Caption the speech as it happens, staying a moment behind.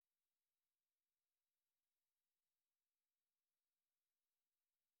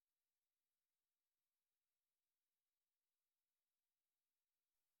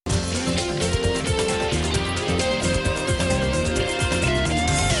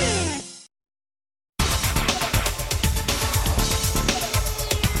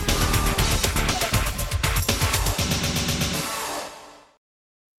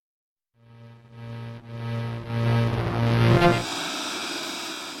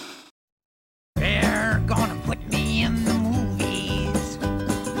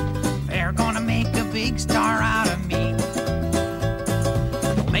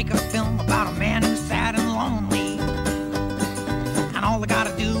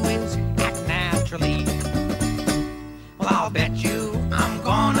bet you I'm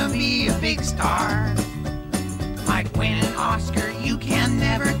gonna be a big star. Might win an Oscar, you can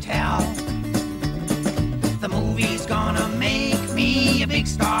never tell. The movie's gonna make me a big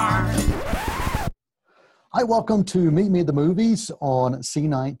star. Hi, welcome to Meet Me at the Movies on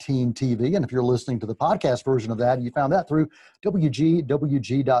C19 TV. And if you're listening to the podcast version of that, you found that through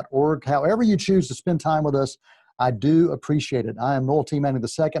WGWG.org. However you choose to spend time with us, I do appreciate it. I am Noel T. Manning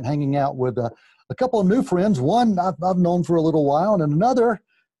II, hanging out with a couple of new friends. One I've known for a little while, and another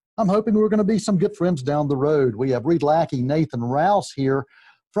I'm hoping we're going to be some good friends down the road. We have Reed Lackey, Nathan Rouse here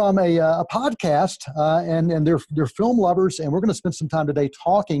from a podcast, and they're film lovers, and we're going to spend some time today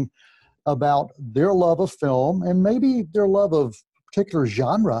talking about their love of film and maybe their love of particular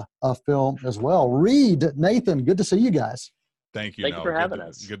genre of film as well. Reed, Nathan, good to see you guys. Thank you. Thank you for having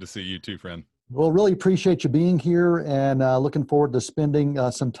us. Good to see you too, friend. Well, really appreciate you being here and looking forward to spending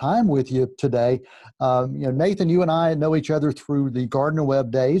some time with you today. Nathan, you and I know each other through the Gardner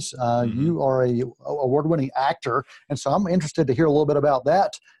Webb days. You are a award-winning actor, and so I'm interested to hear a little bit about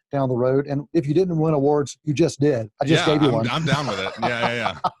that down the road. And if you didn't win awards, you just did. I just gave you one. I'm down with it.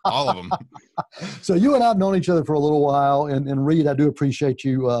 Yeah. All of them. So you and I have known each other for a little while, and Reed, I do appreciate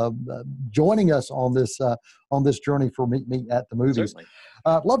you joining us on this journey for Meet Me at the Movies. Certainly.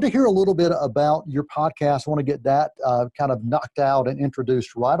 I'd love to hear a little bit about your podcast. I want to get that kind of knocked out and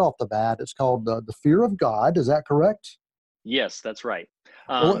introduced right off the bat. It's called The Fear of God. Is that correct? Yes, that's right.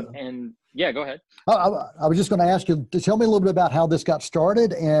 And yeah, go ahead. I was just going to ask you to tell me a little bit about how this got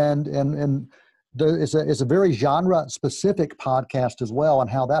started, and it's a very genre-specific podcast as well, and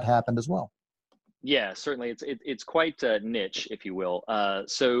how that happened as well. Yeah, certainly. It's quite niche, if you will.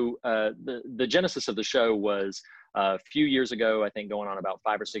 So the genesis of the show was a few years ago, I think going on about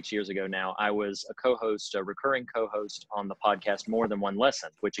 5 or 6 years ago now. I was a recurring co-host on the podcast More Than One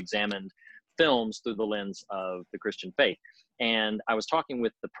Lesson, which examined films through the lens of the Christian faith. And I was talking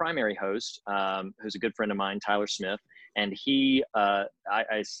with the primary host, who's a good friend of mine, Tyler Smith, and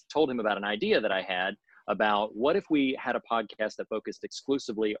I told him about an idea that I had about what if we had a podcast that focused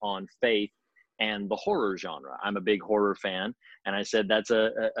exclusively on faith and the horror genre. I'm a big horror fan, and I said that's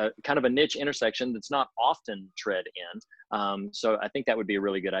a kind of a niche intersection that's not often tread in. So I think that would be a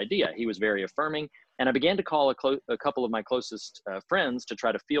really good idea. He was very affirming, and I began to call a couple of my closest friends to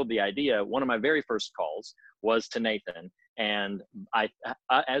try to field the idea. One of my very first calls was to Nathan, and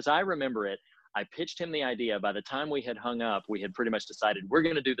as I remember it, I pitched him the idea. By the time we had hung up, we had pretty much decided we're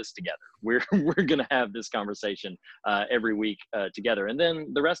going to do this together. We're going to have this conversation every week together. And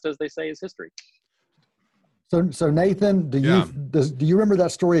then the rest, as they say, is history. So Nathan, do you remember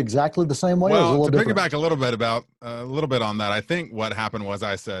that story exactly the same way? Well, to piggyback a little bit on that, I think what happened was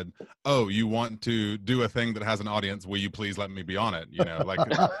I said, "Oh, you want to do a thing that has an audience? Will you please let me be on it?"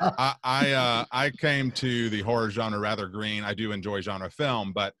 I came to the horror genre rather green. I do enjoy genre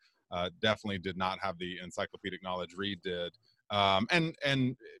film, but definitely did not have the encyclopedic knowledge Reed did.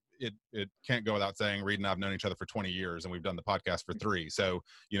 And it can't go without saying, Reed and I have known each other for 20 years, and we've done the podcast for 3. So,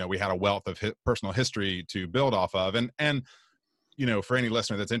 we had a wealth of personal history to build off of. And for any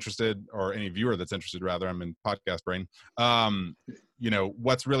listener that's interested, or any viewer that's interested, rather, I'm in podcast brain.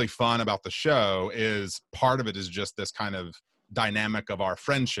 What's really fun about the show is part of it is just this kind of dynamic of our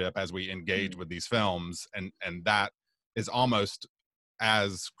friendship as we engage with these films. And that is almost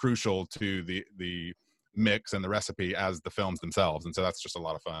as crucial to the mix and the recipe as the films themselves. And so that's just a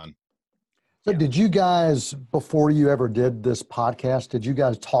lot of fun. So did you guys, before you ever did this podcast, did you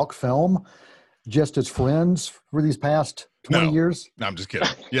guys talk film just as friends for these past 20 years? No, I'm just kidding.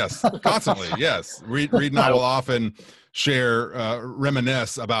 Yes, constantly. Yes. Reed and I will often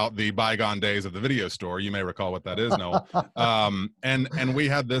reminisce about the bygone days of the video store. You may recall what that is, Noel. And we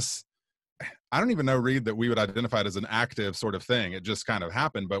had this, I don't even know, Reed, that we would identify it as an active sort of thing. It just kind of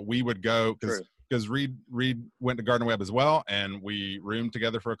happened, but we would go because Reed went to Gardner Webb as well, and we roomed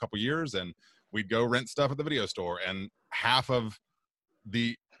together for a couple years, and we'd go rent stuff at the video store. And half of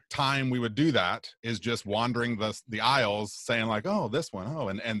the time we would do that is just wandering the aisles saying like, oh, this one, oh,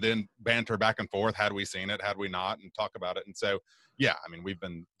 and then banter back and forth. Had we seen it? Had we not? And talk about it. And so, yeah, I mean, we've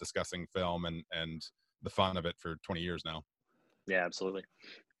been discussing film and the fun of it for 20 years now. Yeah, absolutely.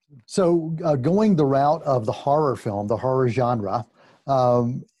 So going the route of the horror film, the horror genre,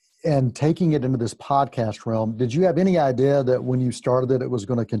 and taking it into this podcast realm, did you have any idea that when you started it was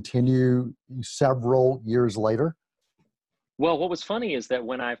going to continue several years later? Well, what was funny is that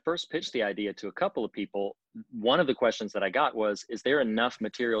when I first pitched the idea to a couple of people, one of the questions that I got was, is there enough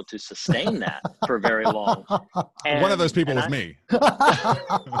material to sustain that for very long? One of those people was me.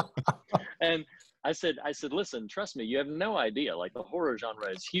 And listen, trust me, you have no idea. Like, the horror genre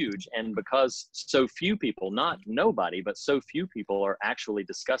is huge, and because so few people, not nobody, but so few people are actually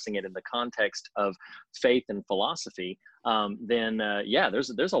discussing it in the context of faith and philosophy, then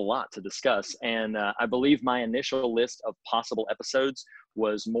there's a lot to discuss. And I believe my initial list of possible episodes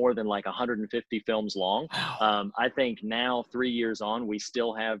was more than like 150 films long. I think now, 3 years on, we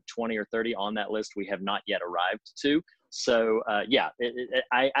still have 20 or 30 on that list we have not yet arrived to. So I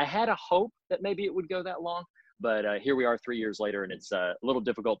had a hope that maybe it would go that long, but here we are 3 years later, and it's a little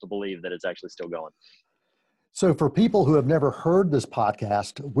difficult to believe that it's actually still going. So for people who have never heard this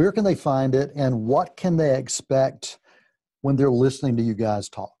podcast, where can they find it, and what can they expect when they're listening to you guys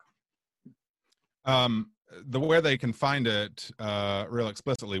talk? The where they can find it real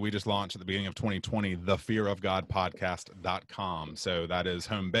explicitly, we just launched at the beginning of 2020, thefearofgodpodcast.com. So that is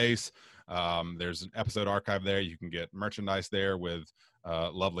home base. There's an episode archive there. You can get merchandise there with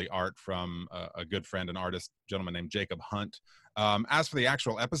lovely art from a good friend and artist, gentleman named Jacob Hunt. As for the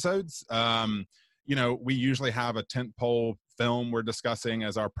actual episodes, we usually have a tentpole film we're discussing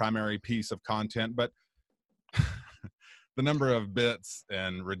as our primary piece of content, but the number of bits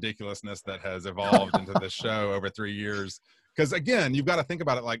and ridiculousness that has evolved into this show over 3 years. Because again, you've got to think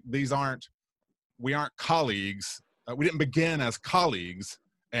about it like we aren't colleagues. We didn't begin as colleagues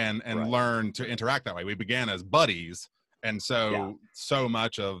and Right. learn to interact that way. We began as buddies. And so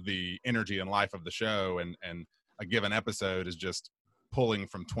much of the energy and life of the show and a given episode is just pulling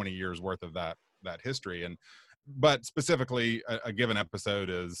from 20 years worth of that history. But specifically a given episode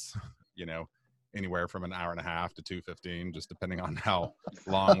is, anywhere from an hour and a half to 2:15, just depending on how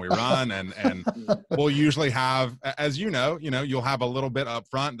long we run. And we'll usually have, as you'll have a little bit up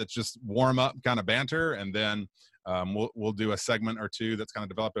front that's just warm up kind of banter. And then we'll do a segment or two that's kind of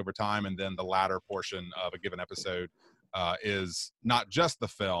developed over time. And then the latter portion of a given episode is not just the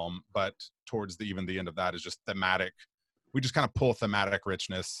film, but towards even the end of that is just thematic. We just kind of pull thematic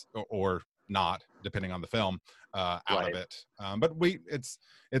richness or not, depending on the film, out of it. But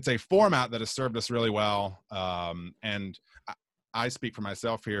it's a format that has served us really well. And I speak for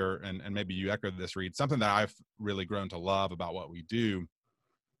myself here, and maybe you echoed this, Reed. Something that I've really grown to love about what we do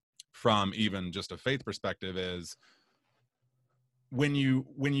from even just a faith perspective is when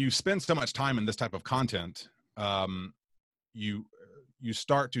you spend so much time in this type of content, you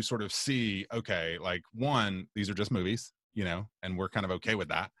start to sort of see, okay, like one, these are just movies, and we're kind of okay with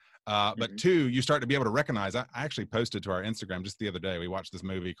that. But two, you start to be able to recognize, I actually posted to our Instagram just the other day, we watched this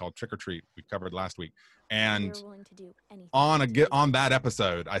movie called Trick or Treat we covered last week. And on that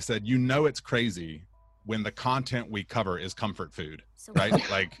episode, I said, it's crazy when the content we cover is comfort food, right?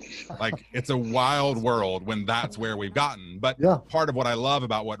 like it's a wild world when that's where we've gotten. But part of what I love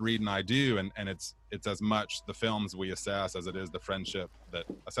about what Reed and I do, and it's as much the films we assess as it is the friendship that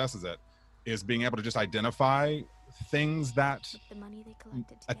assesses it, is being able to just identify things that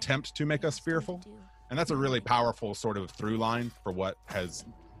attempt to make us fearful. And that's a really powerful sort of through line for what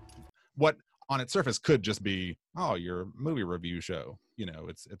on its surface could just be, your movie review show.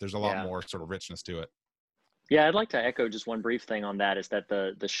 There's a lot more sort of richness to it. Yeah, I'd like to echo just one brief thing on that, is that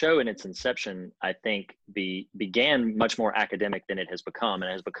the show in its inception, I think, began much more academic than it has become, and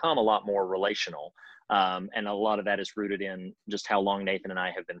it has become a lot more relational. And a lot of that is rooted in just how long Nathan and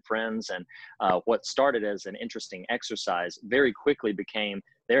I have been friends. And what started as an interesting exercise very quickly became,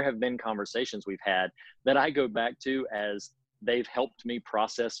 there have been conversations we've had that I go back to as they've helped me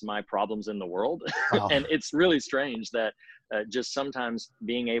process my problems in the world. Wow. And it's really strange that just sometimes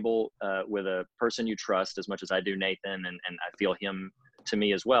being able with a person you trust as much as I do Nathan, and I feel him to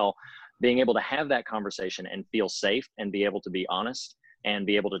me as well, being able to have that conversation and feel safe and be able to be honest and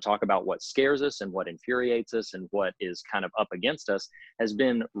be able to talk about what scares us and what infuriates us and what is kind of up against us has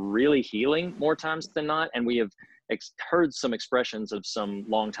been really healing more times than not. And we have heard some expressions of some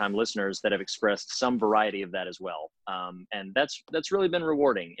longtime listeners that have expressed some variety of that as well. And that's really been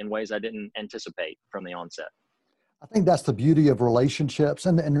rewarding in ways I didn't anticipate from the onset. I think that's the beauty of relationships.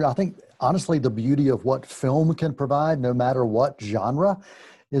 And I think, honestly, the beauty of what film can provide, no matter what genre,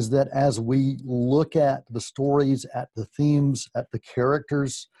 is that as we look at the stories, at the themes, at the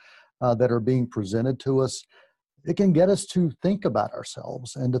characters that are being presented to us, it can get us to think about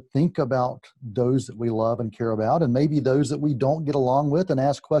ourselves and to think about those that we love and care about, and maybe those that we don't get along with, and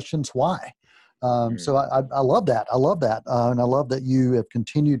ask questions why. So I love that. I love that. And I love that you have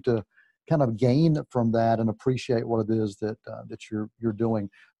continued to kind of gain from that and appreciate what it is that you're doing.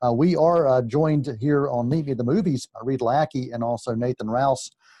 We are joined here on Meet Me at the Movies by Reed Lackey and also Nathan Rouse.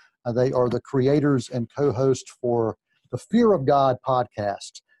 They are the creators and co-host for the Fear of God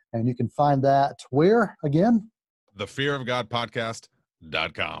podcast. And you can find that where again?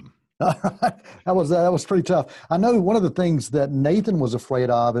 TheFearofGodPodcast.com. That was pretty tough. I know one of the things that Nathan was afraid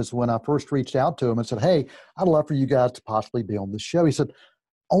of is when I first reached out to him and said, "Hey, I'd love for you guys to possibly be on the show." He said,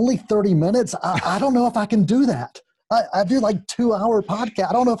 "Only 30 minutes? I don't know if I can do that. I do like 2-hour podcast.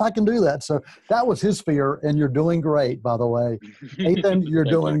 I don't know if I can do that." So that was his fear, and you're doing great, by the way. Nathan, you're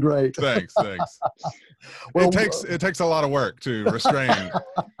doing great. Thanks. Well, it takes a lot of work to restrain.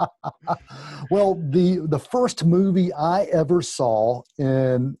 Well, the first movie I ever saw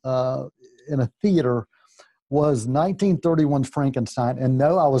in a theater was 1931's Frankenstein. And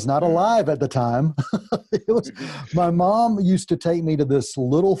no, I was not alive at the time. My mom used to take me to this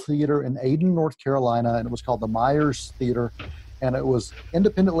little theater in Ayden, North Carolina, and it was called the Myers Theater. And it was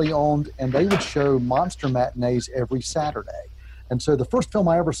independently owned, and they would show monster matinees every Saturday. And so the first film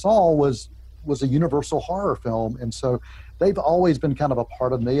I ever saw was a Universal horror film. And so they've always been kind of a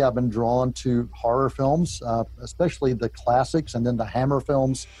part of me. I've been drawn to horror films, especially the classics, and then the Hammer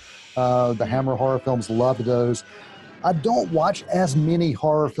films. The Hammer horror films, loved those. I don't watch as many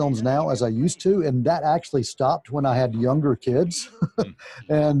horror films now as I used to, and that actually stopped when I had younger kids.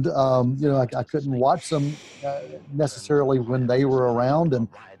 And, I couldn't watch them necessarily when they were around. And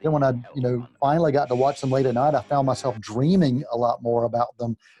then when I, finally got to watch them late at night, I found myself dreaming a lot more about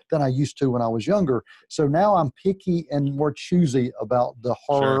them than I used to when I was younger. So now I'm picky and more choosy about the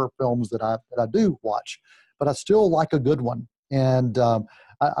horror films that I do watch, but I still like a good one. And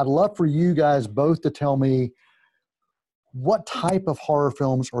I'd love for you guys both to tell me, what type of horror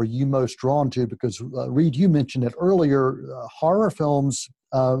films are you most drawn to? Because Reed, you mentioned it earlier, horror films,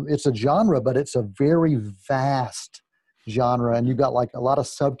 it's a genre, but it's a very vast genre, and you've got like a lot of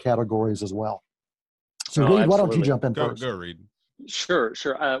subcategories as well. So Reed, why don't you jump in first? Go, Reed. Sure.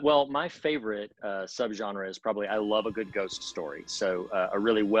 Well, my favorite subgenre is probably, I love a good ghost story. So a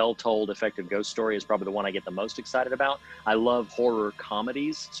really well-told, effective ghost story is probably the one I get the most excited about. I love horror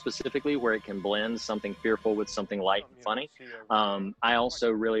comedies specifically, where it can blend something fearful with something light and funny. I also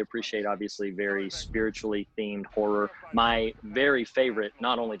really appreciate, obviously, very spiritually themed horror. My very favorite,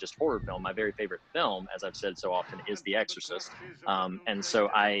 not only just horror film, my very favorite film, as I've said so often, is The Exorcist. And so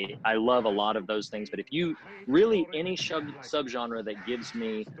I love a lot of those things. But if you really, any subgenre that gives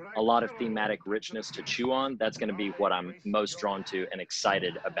me a lot of thematic richness to chew on, that's going to be what I'm most drawn to and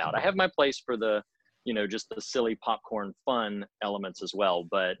excited about. I have my place for the, just the silly popcorn fun elements as well,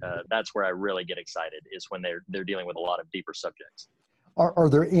 but that's where I really get excited, is when they're dealing with a lot of deeper subjects. Are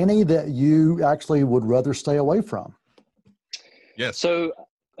there any that you actually would rather stay away from? Yes. So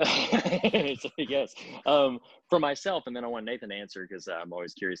yes, for myself, and then I want Nathan to answer, because I'm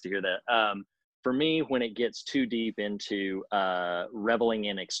always curious to hear that. For me, when it gets too deep into reveling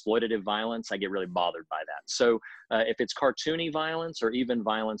in exploitative violence, I get really bothered by that. So if it's cartoony violence, or even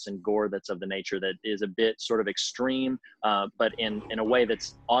violence and gore that's of the nature that is a bit sort of extreme, but in a way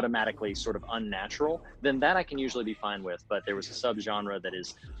that's automatically sort of unnatural, then that I can usually be fine with. But there was a subgenre that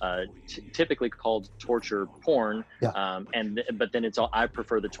is typically called torture porn, but then I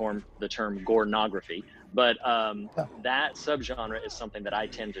prefer the term gorenography. But that subgenre is something that I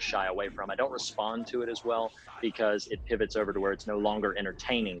tend to shy away from. I don't respond to it as well, because it pivots over to where it's no longer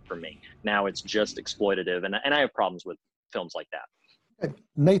entertaining for me. Now it's just exploitative, and I have problems with films like that.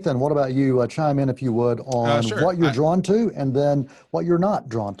 Nathan, what about you? Chime in, if you would, on what you're drawn to, and then what you're not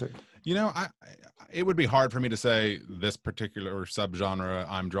drawn to. It would be hard for me to say this particular subgenre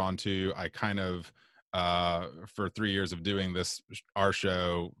I'm drawn to. I kind of, for 3 years of doing our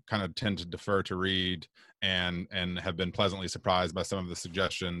show, kind of tend to defer to Reed, and have been pleasantly surprised by some of the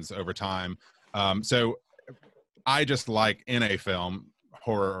suggestions over time. So I just like, in a film,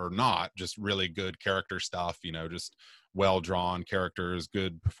 horror or not, just really good character stuff, just well-drawn characters,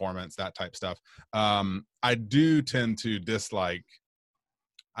 good performance, that type stuff. I do tend to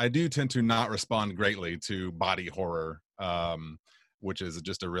not respond greatly to body horror, which is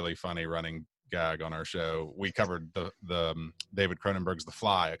just a really funny running gag on our show. We covered the David Cronenberg's The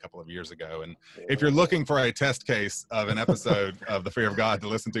Fly a couple of years ago, and if you're looking for a test case of an episode of The Fear of God to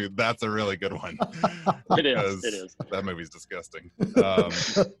listen to, that's a really good one. It is. That movie's disgusting.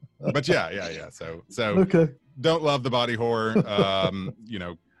 But yeah. So okay. Don't love the body horror.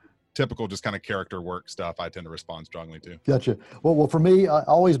 Typical just kind of character work stuff I tend to respond strongly to. Gotcha. Well, for me, I've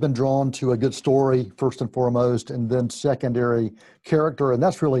always been drawn to a good story first and foremost, and then secondary character, and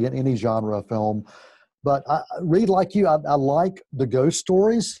that's really in any genre of film. But I Reed, like you, I like the ghost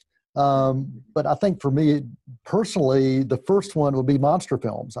stories, but I think for me personally, the first one would be monster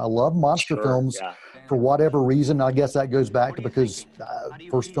films. I love monster films for whatever reason, I guess that goes back to because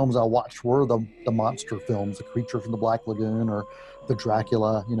first films I watched were the monster films, The Creature from the Black Lagoon or the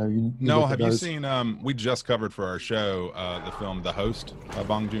Dracula. You know, you No, have you seen? We just covered for our show the film The Host by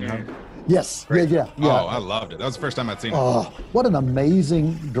Bong Joon-ho. Yes, yeah. Oh, I loved it. That was the first time I'd seen it. Oh, what an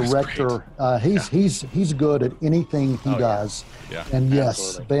amazing director! He's good at anything he does. Yeah, and yes,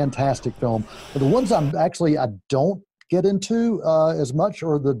 absolutely. Fantastic film. But the ones I don't get into as much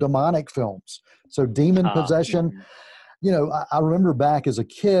are the demonic films. So demon possession. You know, I remember back as a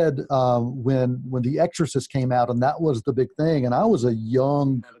kid when The Exorcist came out, and that was the big thing. And I was a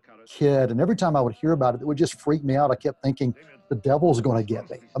young kid, and every time I would hear about it, it would just freak me out. I kept thinking, the devil's going to get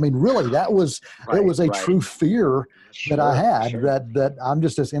me. I mean, really, it was a true fear that I had, that I'm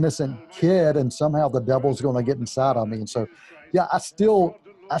just this innocent kid, and somehow the devil's going to get inside of me. And so, yeah, I still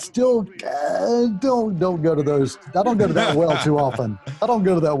don't go to those. I don't go to that well too often.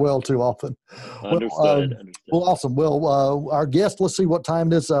 Understood. Well, awesome. Well, our guest, let's see what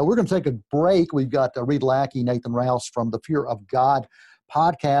time it is. We're going to take a break. We've got Reed Lackey, Nathan Rouse from the Fear of God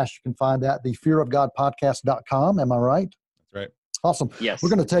podcast. You can find that at thefearofgodpodcast.com. Am I right? That's right. Awesome. Yes. We're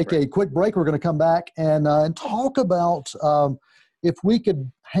going to take a quick break. We're going to come back and talk about if we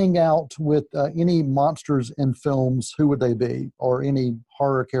could hang out with any monsters in films, who would they be? Or any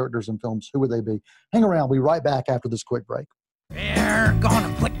horror characters in films, who would they be? Hang around. We'll be right back after this quick break. They're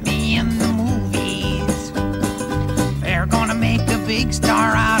gonna put me in the movies. They're gonna make a big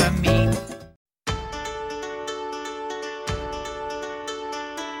star out of me.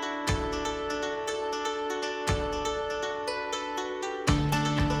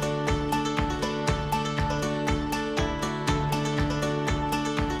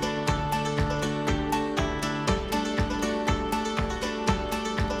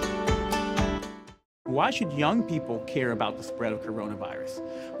 Why should young people care about the spread of coronavirus?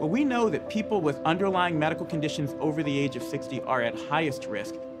 Well, we know that people with underlying medical conditions over the age of 60 are at highest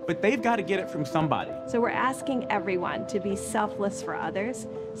risk, but they've got to get it from somebody. So we're asking everyone to be selfless for others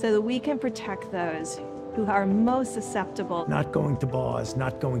so that we can protect those who are most susceptible. Not going to bars,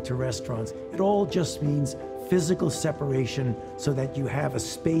 not going to restaurants. It all just means physical separation so that you have a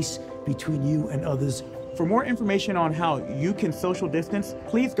space between you and others. For more information on how you can social distance,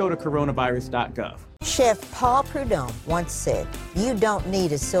 please go to coronavirus.gov. Chef Paul Prudhomme once said, "You don't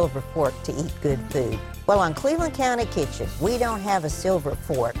need a silver fork to eat good food." Well, on Cleveland County Kitchen, we don't have a silver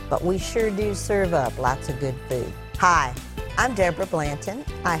fork, but we sure do serve up lots of good food. Hi, I'm Deborah Blanton.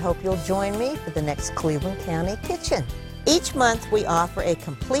 I hope you'll join me for the next Cleveland County Kitchen. Each month, we offer a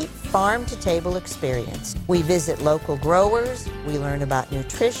complete farm-to-table experience. We visit local growers, we learn about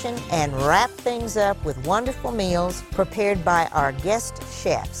nutrition, and wrap things up with wonderful meals prepared by our guest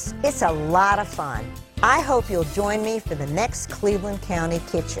chefs. It's a lot of fun. I hope you'll join me for the next Cleveland County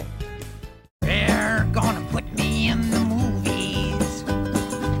Kitchen. They're gonna put me in the movies.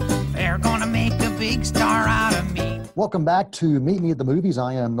 They're gonna make a big star out of me. Welcome back to Meet Me at the Movies.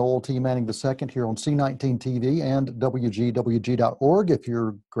 I am Noel T. Manning II here on C19 TV and WGWG.org if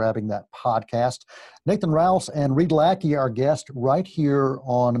you're grabbing that podcast. Nathan Rouse and Reed Lackey, our guest right here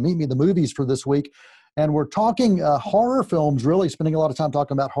on Meet Me at the Movies for this week. And we're talking horror films, really spending a lot of time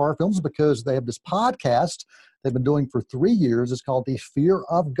talking about horror films because they have this podcast they've been doing for 3 years. It's called The Fear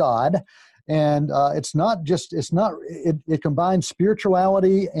of God. And it combines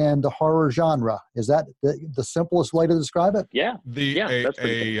spirituality and the horror genre. Is that the simplest way to describe it? Yeah. That's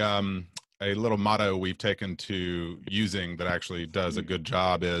pretty cool. A little motto we've taken to using that actually does a good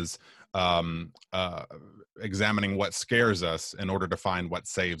job is examining what scares us in order to find what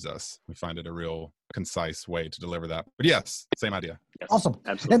saves us. We find it a real concise way to deliver that. But yes, same idea. Yes, awesome.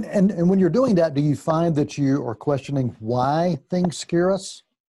 Absolutely. And when you're doing that, do you find that you are questioning why things scare us?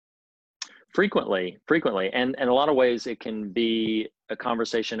 Frequently. And in a lot of ways, it can be a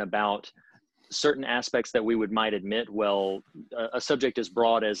conversation about certain aspects that we might admit, well, a subject as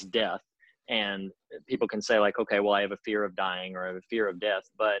broad as death. And people can say like, okay, well, I have a fear of dying or I have a fear of death.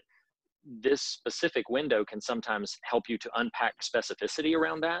 But this specific window can sometimes help you to unpack specificity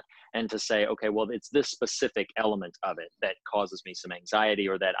around that and to say, okay, well, it's this specific element of it that causes me some anxiety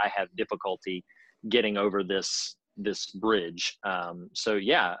or that I have difficulty getting over this bridge.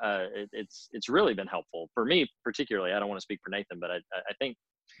 It's really been helpful for me, particularly. I don't want to speak for Nathan, but I think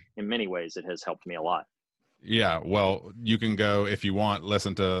in many ways it has helped me a lot. Yeah, well, you can go if you want,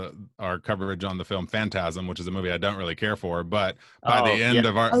 listen to our coverage on the film Phantasm, which is a movie I don't really care for, but by the end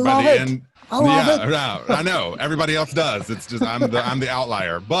of our, I know everybody else does. It's just I'm the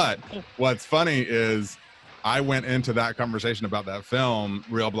outlier. But what's funny is I went into that conversation about that film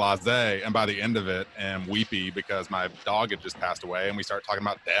real blasé, and by the end of it, am weepy because my dog had just passed away, and we start talking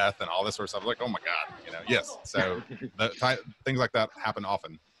about death and all this sort of stuff. Like, oh my God, yes. So things like that happen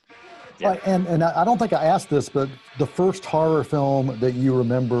often. Yeah. Right, and I don't think I asked this, but the first horror film that you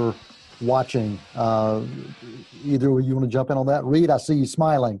remember watching, either you want to jump in on that? Reed, I see you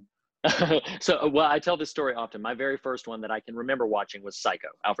smiling. So, well, I tell this story often. My very first one that I can remember watching was Psycho,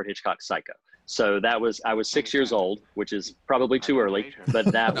 Alfred Hitchcock's Psycho. So I was 6 years old, which is probably too early,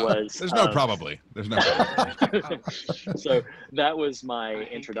 but that was... There's no probably. There's no probably. So that was my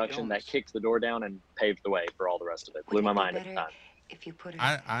introduction that kicked the door down and paved the way for all the rest of it. Blew my mind at the time. If you put it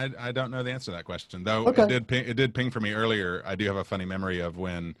I don't know the answer to that question, though. Okay. It did ping for me earlier. I do have a funny memory of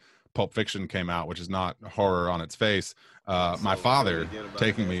when Pulp Fiction came out, which is not horror on its face. My father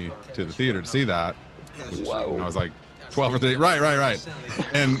taking me to the theater to see that. Whoa. I was like 12 or 13. Right.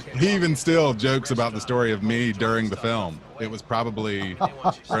 And he even still jokes about the story of me during the film. It was probably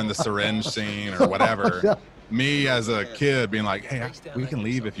during the syringe scene or whatever. Yeah. Me as a kid being like, hey, we can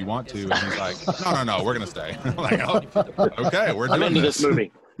leave if you want to. And he's like, no, we're going to stay. I'm like, oh, okay, we're doing I'm into this movie.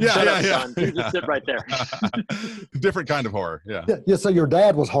 Yeah. Son. You just sit right there. Different kind of horror. Yeah. Yeah. So your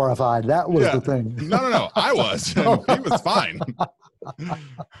dad was horrified. That was the thing. No. I was. He was fine.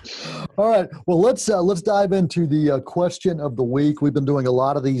 All right. Well, let's dive into the question of the week. We've been doing a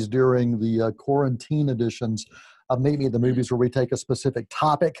lot of these during the quarantine editions of Meet Me at the Movies, where we take a specific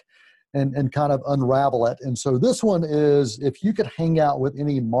topic and kind of unravel it. And so this one is, if you could hang out with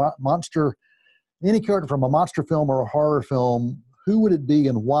any character from a monster film or a horror film, who would it be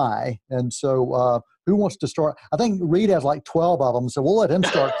and why? And so who wants to start? I think Reed has like 12 of them, so we'll let him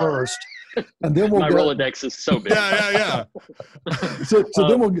start first. And then we'll My Rolodex is so big. Yeah. So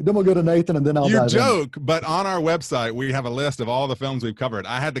then we'll go to Nathan, and then I'll dive in. You joke, but on our website we have a list of all the films we've covered.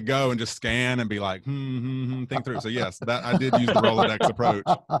 I had to go and just scan and be like, think through. So yes, that I did use the Rolodex approach.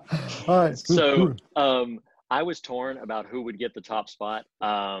 All right. So I was torn about who would get the top spot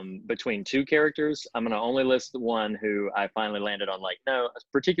between two characters. I'm going to only list the one who I finally landed on. Like, no,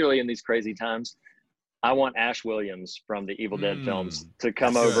 particularly in these crazy times, I want Ash Williams from the Evil Dead films to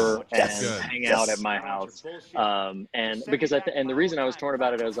come over and hang out at my house. And because and the reason I was torn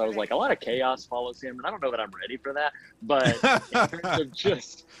about it is I was like, a lot of chaos follows him, and I don't know that I'm ready for that. But in terms of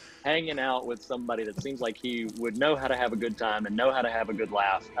just hanging out with somebody that seems like he would know how to have a good time and know how to have a good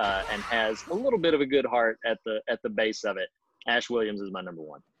laugh, and has a little bit of a good heart at the base of it, Ash Williams is my number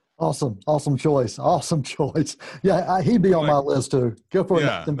one. Awesome choice. Yeah, he'd be on my list too. Go for it,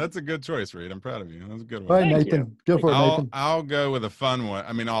 Nathan. That's a good choice, Reed. I'm proud of you. That's a good one. All right, Nathan. Go for it, Nathan. I'll go with a fun one.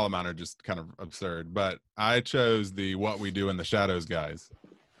 I mean, all of mine are just kind of absurd, but I chose the What We Do in the Shadows guys.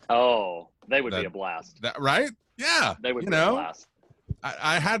 Oh, they would be a blast. Right? Yeah. They would be a blast.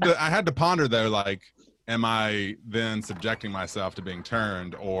 I had to ponder though, like, am I then subjecting myself to being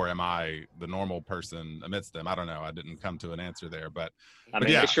turned, or am I the normal person amidst them? I don't know. I didn't come to an answer there, but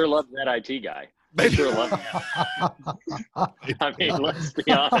they sure love that IT guy. They sure love him. I mean, let's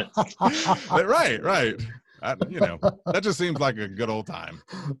be honest. Right. That just seems like a good old time.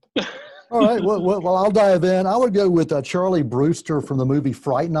 All right. Well, I'll dive in. I would go with Charlie Brewster from the movie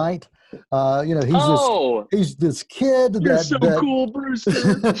Fright Night. He's this kid. You're so cool, Brewster.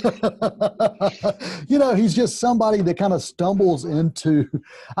 He's just somebody that kind of stumbles into.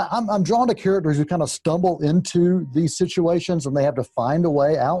 I'm drawn to characters who kind of stumble into these situations, and they have to find a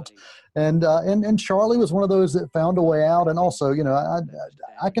way out. And Charlie was one of those that found a way out. And also,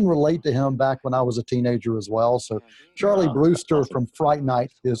 I can relate to him back when I was a teenager as well. So Charlie Brewster from Fright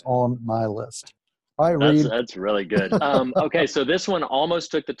Night is on my list. All right, Reed. That's really good. Okay, so this one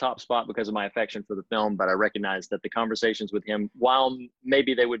almost took the top spot because of my affection for the film, but I recognize that the conversations with him, while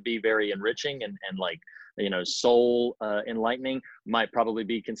maybe they would be very enriching and like, soul enlightening, might probably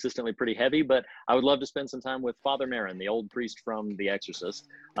be consistently pretty heavy, but I would love to spend some time with Father Merrin, the old priest from The Exorcist.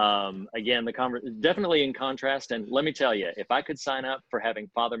 Again, definitely in contrast, and let me tell you, if I could sign up for having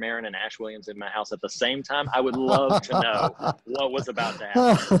Father Merrin and Ash Williams in my house at the same time, I would love to know what was about to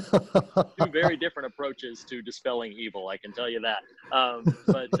happen. Two very different approaches to dispelling evil, I can tell you that.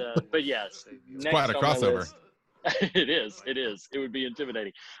 But yes, it's quite a crossover. It is. It would be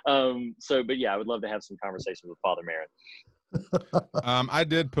intimidating. But yeah, I would love to have some conversation with Father Merrin. I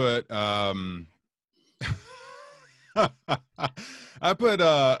did put, I'm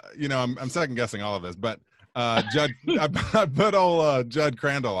second guessing all of this, but Judd, I put old Judd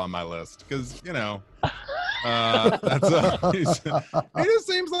Crandall on my list because, he just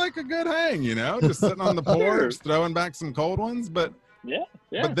seems like a good hang, just sitting on the porch, throwing back some cold ones, but Yeah.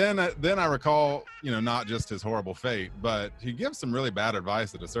 But then I recall, not just his horrible fate, but he gives some really bad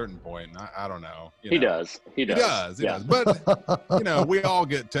advice at a certain point. And I don't know. He does. He does. But, we all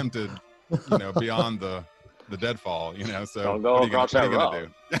get tempted, beyond the deadfall, so don't go across that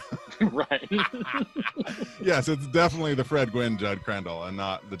road. Right. Yes, it's definitely the Fred Gwynne Judd Crandall and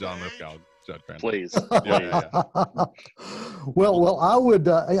not the John Lithgow Judd Crandall. Please. Yeah. Well, I would.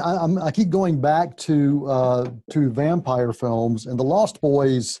 I keep going back to vampire films, and The Lost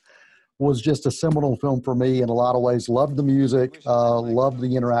Boys was just a seminal film for me in a lot of ways. Loved the music, loved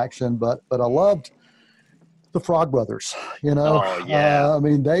the interaction, but I loved the Frog Brothers. Oh, yeah. I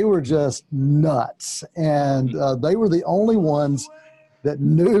mean, they were just nuts, and they were the only ones that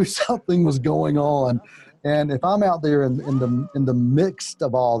knew something was going on. And if I'm out there in the midst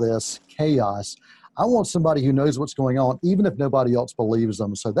of all this chaos, I want somebody who knows what's going on, even if nobody else believes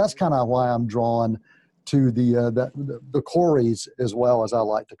them. So that's kind of why I'm drawn to the Corys, as well, as I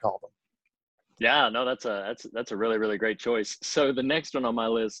like to call them. Yeah, no, that's a really, really great choice. So the next one on my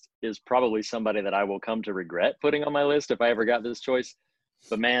list is probably somebody that I will come to regret putting on my list if I ever got this choice.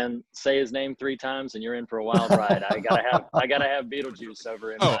 But man, say his name 3 times and you're in for a wild ride. I gotta have Beetlejuice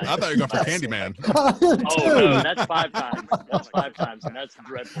over him. Oh, I thought you were going for Candyman. No, that's 5 times. That's 5 times, and that's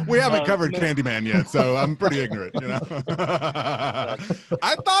dreadful. We haven't covered Candyman yet, so I'm pretty ignorant. I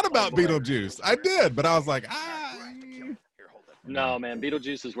thought about Beetlejuice. I did, but I was like, No, man,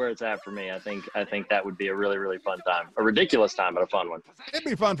 Beetlejuice is where it's at for me. I think that would be a really, really fun time. A ridiculous time, but a fun one. It'd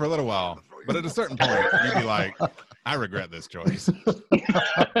be fun for a little while, but at a certain point, you'd be like, I regret this choice.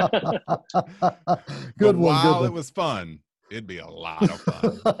 Good one. While it was fun, it'd be a lot of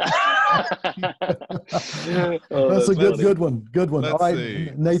fun. That's a good one. Good one. Let's all right,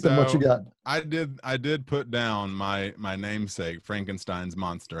 see. Nathan, what you got? I did put down my namesake, Frankenstein's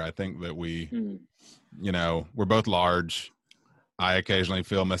monster. I think that we, we're both large. I occasionally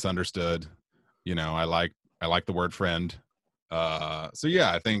feel misunderstood. I like the word friend. So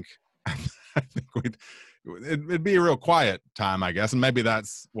yeah, I think it'd be a real quiet time, I guess, and maybe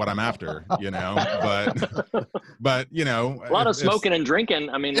that's what I'm after, but a lot of smoking and drinking.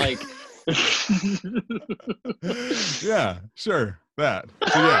 I mean, like, yeah, sure, that.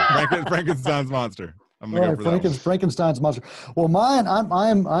 So yeah, Frankenstein's monster. I'm gonna go for that. Frankenstein's monster. Well, mine,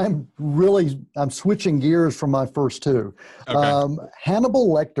 I'm switching gears from my first 2. Okay.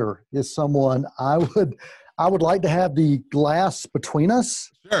 Hannibal Lecter is someone I would like to have the glass between us.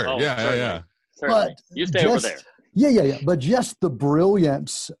 Sure. Oh, yeah. But you stay over there. Yeah. But just the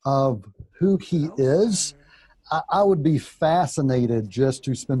brilliance of who he is, I would be fascinated just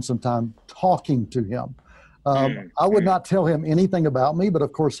to spend some time talking to him. I would not tell him anything about me, but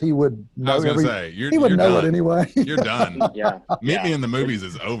of course he would know. I was going to say, he would know it anyway. You're done. Yeah. Meet me in the movies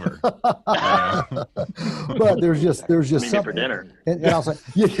is over. But there's just something for dinner. And I'll say,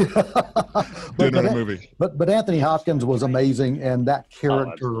 dinner and movie. But Anthony Hopkins was amazing, and that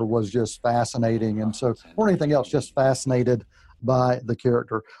character was just fascinating. And so, more than anything else, just fascinated by the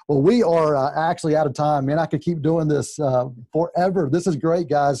character. Well, we are actually out of time. Man, I could keep doing this forever. This is great,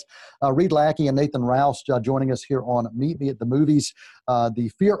 guys. Reed Lackey and Nathan Rouse joining us here on Meet Me at the Movies. The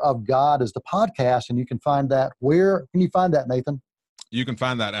Fear of God is the podcast, and you can find that. Where can you find that, Nathan? You can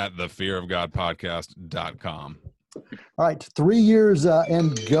find that at thefearofgodpodcast.com. All right, 3 years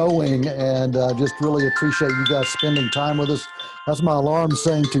and going, and just really appreciate you guys spending time with us. That's my alarm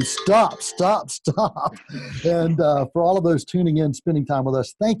saying to stop. And for all of those tuning in, spending time with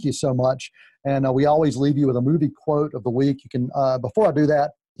us, thank you so much. And we always leave you with a movie quote of the week. You can, before I do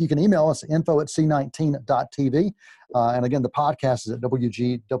that, you can email us, info@c19.tv. And again, the podcast is at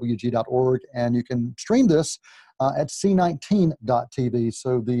wgwg.org, and you can stream this at c19.tv.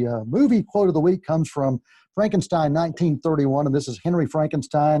 So the movie quote of the week comes from Frankenstein 1931, and this is Henry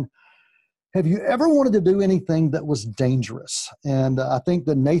Frankenstein. Have you ever wanted to do anything that was dangerous? And I think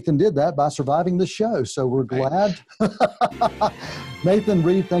that Nathan did that by surviving the show. So we're glad. Nathan,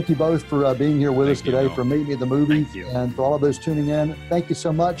 Reed, thank you both for being here with us today for Meet Me at the Movies. And for all of those tuning in, thank you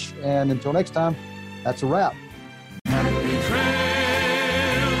so much. And until next time, that's a wrap.